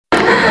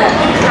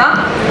好，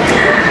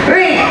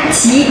瑞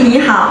奇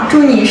你好，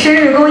祝你生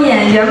日公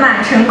演圆满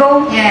成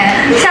功。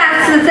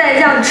下次再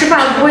叫你吃饭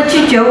不会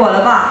拒绝我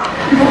了吧？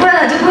不会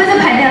了，就不会再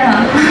排练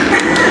了。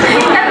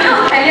应该没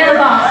有排练了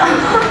吧？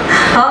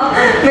好，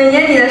每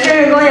年你的生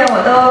日公演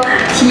我都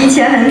提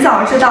前很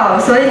早知道了，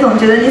所以总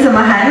觉得你怎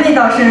么还没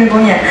到生日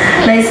公演？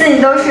每次你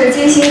都是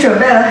精心准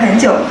备了很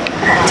久，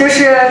就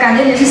是感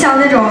觉你是像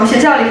那种学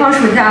校里放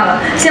暑假了，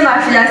先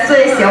把暑假作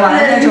业写完的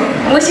那种。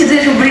我写作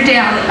业时候不是这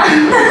样的。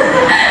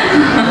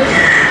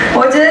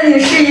我觉得你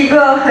是一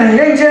个很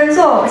认真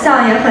做偶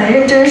像，也很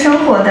认真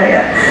生活的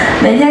人。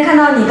每天看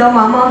到你都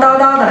忙忙叨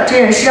叨的，这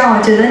也是让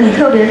我觉得你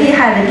特别厉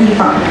害的地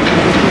方。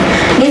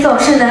你总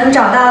是能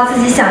找到自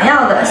己想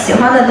要的、喜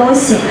欢的东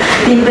西，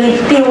并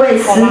为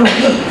此努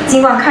力。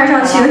尽管看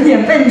上去有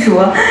点笨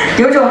拙，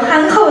有种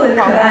憨厚的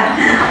可爱，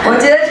我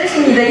觉得这是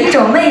你的一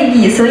种魅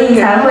力，所以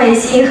才会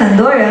吸引很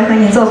多人和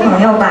你做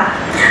朋友吧。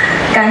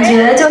感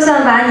觉就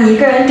算把你一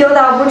个人丢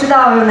到不知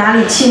道哪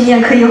里去，你也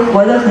可以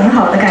活得很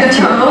好的感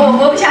觉。我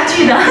活不下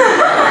去的。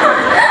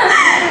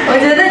我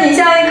觉得你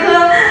像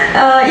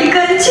一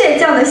根倔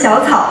强的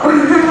小草。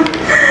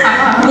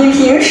你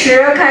平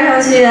时看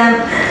上去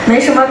没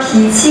什么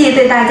脾气，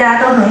对大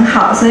家都很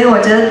好，所以我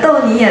觉得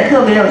逗你也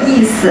特别有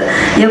意思，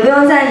也不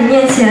用在你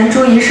面前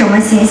注意什么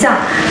形象，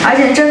而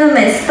且真的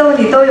每次逗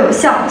你都有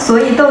效，所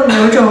以逗你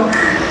有种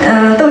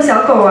逗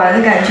小狗玩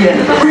的感觉。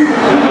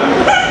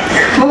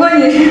不过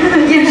你是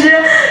一只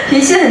脾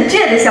气很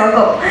倔的小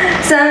狗，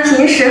虽然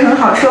平时很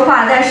好说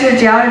话，但是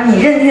只要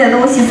你认定的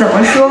东西怎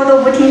么说都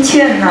不听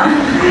劝呢，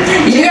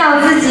一定要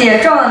自己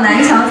撞了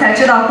南墙才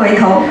知道回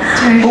头。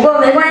不过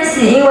没关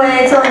系，因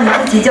为做你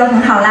自己就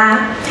很好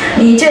啦。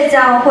你倔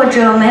强或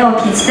者没有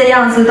脾气的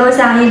样子，都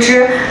像一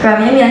只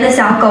软绵绵的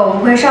小狗，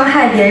不会伤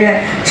害别人，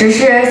只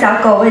是小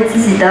狗为自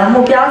己的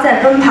目标在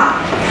奔跑。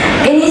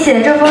给你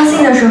写这封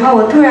信的时候，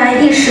我突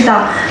然意识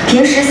到，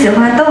平时喜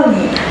欢逗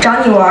你、找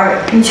你玩，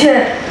你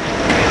却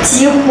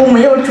几乎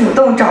没有主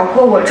动找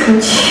过我出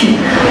去。因为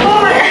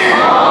我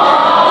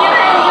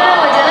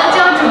觉得就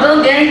要主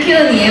动别人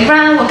Q 你，不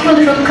然我 Q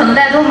的时候可能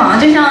大家都忙。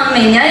就像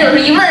每年有时候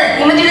一问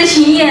你们就是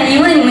巡演，一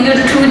问你们就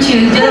是出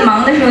去，觉得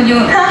忙的时候就，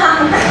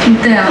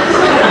对啊。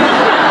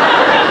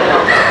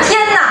天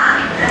哪！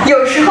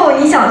有时候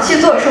你想去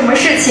做什么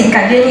事情，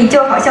感觉你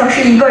就好像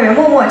是一个人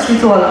默默去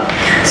做了。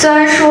虽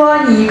然说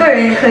你一个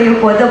人也可以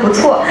活得不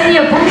错，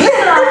也不是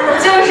啊，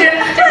就是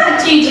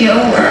他拒绝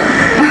我。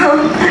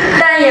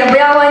但也不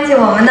要忘记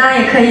我们呢，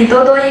也可以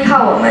多多依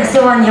靠我们。希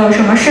望你有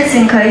什么事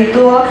情可以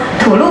多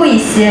吐露一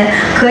些，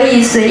可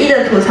以随意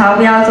的吐槽，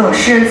不要总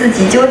是自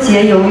己纠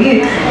结犹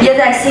豫憋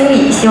在心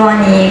里。希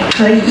望你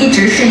可以一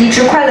直是一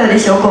只快乐的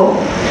小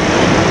狗。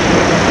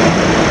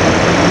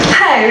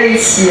嗨，瑞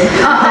奇。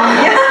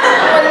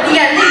我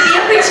眼泪憋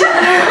回去了。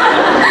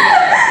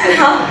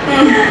好，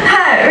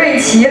嗨，瑞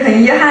奇，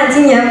很遗憾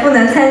今年不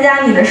能参加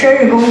你的生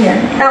日公演，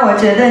但我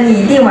觉得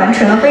你一定完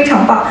成了非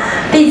常棒。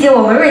毕竟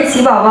我们瑞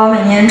奇宝宝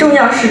每年重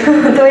要时刻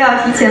都要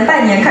提前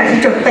半年开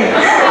始准备，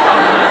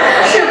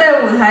是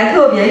对舞台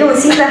特别用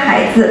心的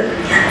孩子。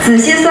仔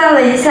细算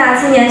了一下，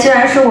今年居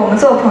然是我们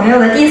做朋友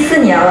的第4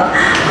年了。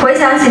回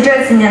想起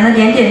这几年的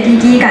点点滴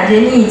滴，感觉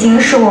你已经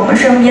是我们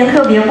身边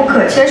特别不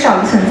可缺少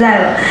的存在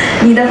了。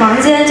你的房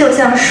间就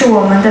像是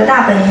我们的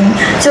大本营，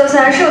就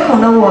算社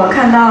恐的我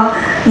看到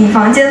你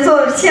房间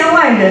坐了1000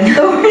万人，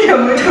都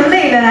忍不住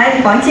累了来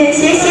你房间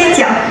歇歇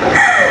脚。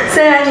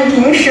虽然你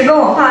平时跟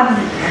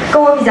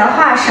我比较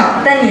话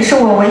少，但你是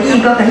我唯一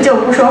一个很久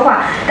不说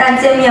话，但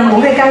见面不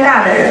会尴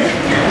尬的人。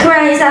突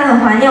然一下很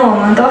怀念我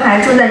们都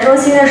还住在中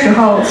心的时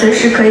候，随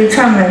时可以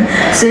串门，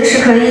随时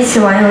可以一起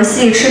玩游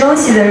戏、吃东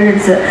西的日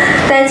子。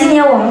但今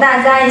年我们大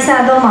家一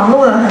下都忙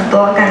碌了很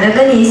多，感觉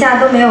跟你一下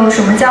都没有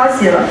什么交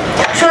集了。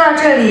说到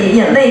这里，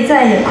眼泪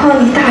在眼眶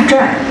里打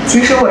转。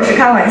其实我是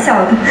开玩笑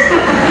的，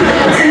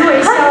开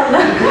玩笑的。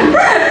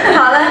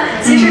好了，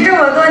其实这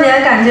么多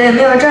年，感觉也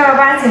没有正儿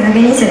八经的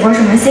给你写过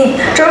什么信。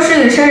周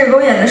诗雨生日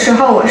公演的时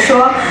候，我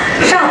说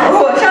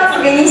我上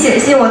次给你写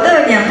信，我都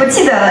有点不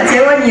记得了。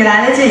结果你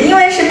来了句，因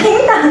为是拼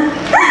的。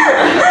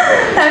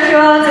他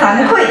说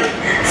惭愧，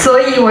所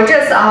以我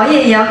这次熬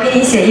夜也要给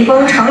你写一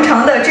封长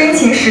长的真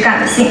情实感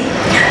的信。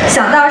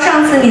想到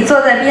上次你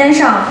坐在边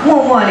上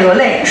默默流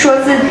泪，说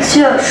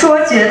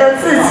觉得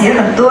自己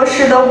很多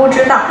事都不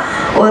知道，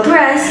我突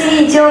然心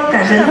一揪，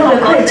感觉特别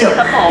愧疚，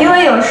因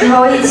为有时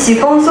候一起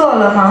工作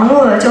了、忙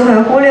碌了，就会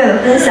忽略了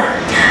分享。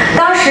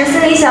当时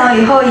心里想，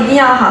以后一定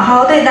要好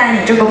好对待你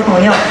这个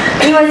朋友，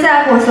因为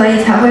在乎，所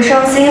以才会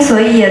伤心，所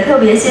以也特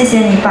别谢谢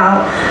你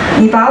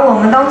把我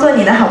们当做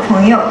你的好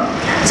朋友。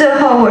最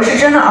后我是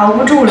真的熬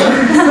不住了，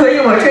所以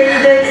我吹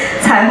一堆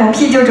彩虹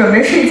屁就准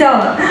备睡觉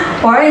了。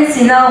王瑞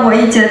琦呢，我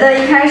也觉得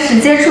一开始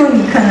接触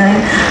你可能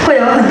会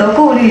有很多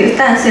顾虑，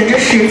但随着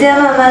时间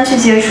慢慢去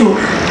接触，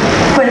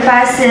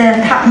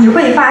你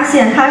会发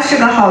现他是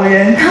个好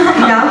人，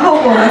然后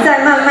我们再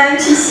慢慢慢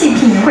去细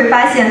品，你会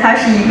发现他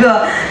是一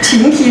个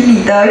群体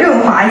里的润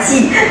滑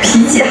剂，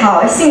脾气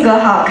好，性格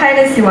好，开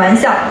得起玩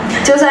笑，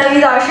就算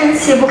遇到生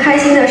气不开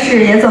心的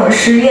事，也总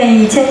是愿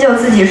意迁就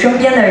自己身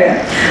边的人，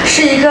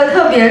是一个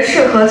特别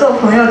适合做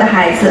朋友的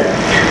孩子。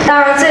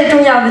当然，最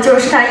重要的就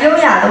是他优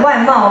雅的外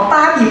貌、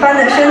芭比般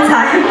的身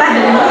材、百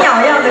灵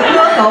鸟样的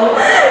歌喉。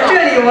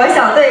这里我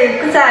想对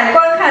在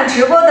观看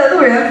直播的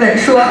路人粉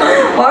说，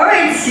王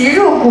睿琦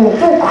入股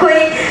不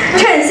亏，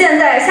趁现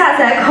在下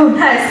载口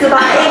袋48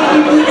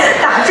 APP，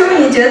 打出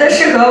你觉得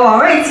适合王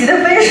睿琦的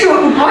分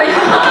数。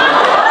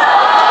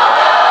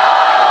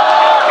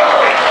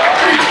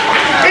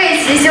睿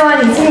琦，希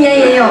望你今年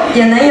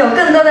也能有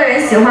更多的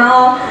人喜欢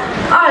哦。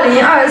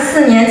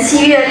2024年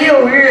7月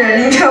6日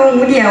凌晨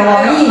5点，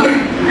网易。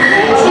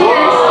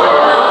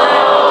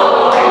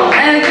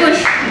哎呀，就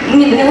是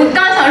我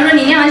刚想说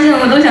你那样信，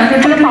我都想说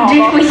周周你这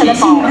是会写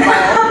信的吗？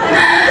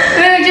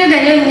没有，就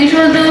感觉你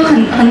说的都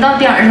很到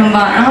点儿上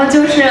吧。然后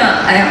就是，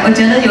哎呀，我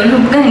觉得有时候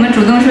不跟你们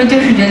主动说，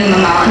就是觉得你们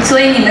忙，所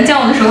以你们叫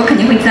我的时候肯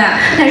定会在，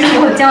但是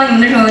我叫你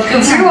们的时候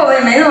就其实我们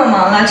也没那么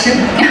忙了，其实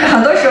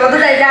很多时候都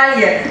在家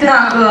里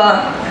那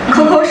个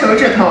抠抠手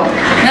指头。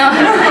没有。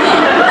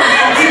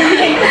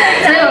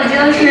所以我觉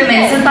得是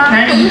每次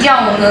反正一叫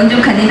我们就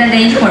肯定大家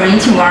一伙人一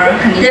起玩，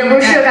肯定也不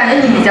是，感觉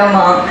你比较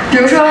忙。比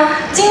如说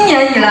今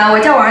年以来，我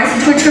叫王睿琦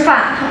出去吃饭，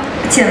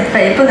减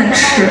肥不能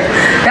吃，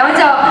然后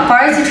叫王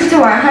睿琦出去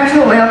玩，他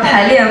说我要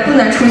排练不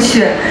能出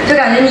去，就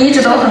感觉你一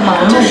直都很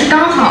忙碌。就是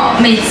刚好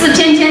每次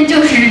偏偏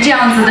就是这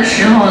样子的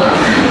时候了，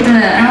对，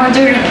然后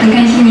就是很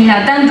开心你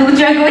俩单独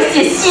居然给我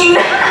写信。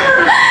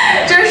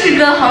真是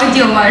隔好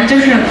久吧，就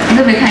是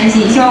特别开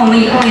心，希望我们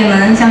以后也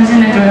能像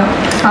现在这样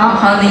好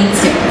好的一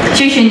起，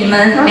谢谢你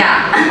们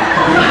俩。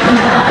好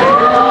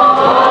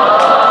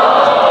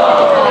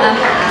了，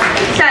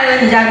下一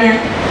位女嘉宾，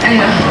哎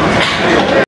呀。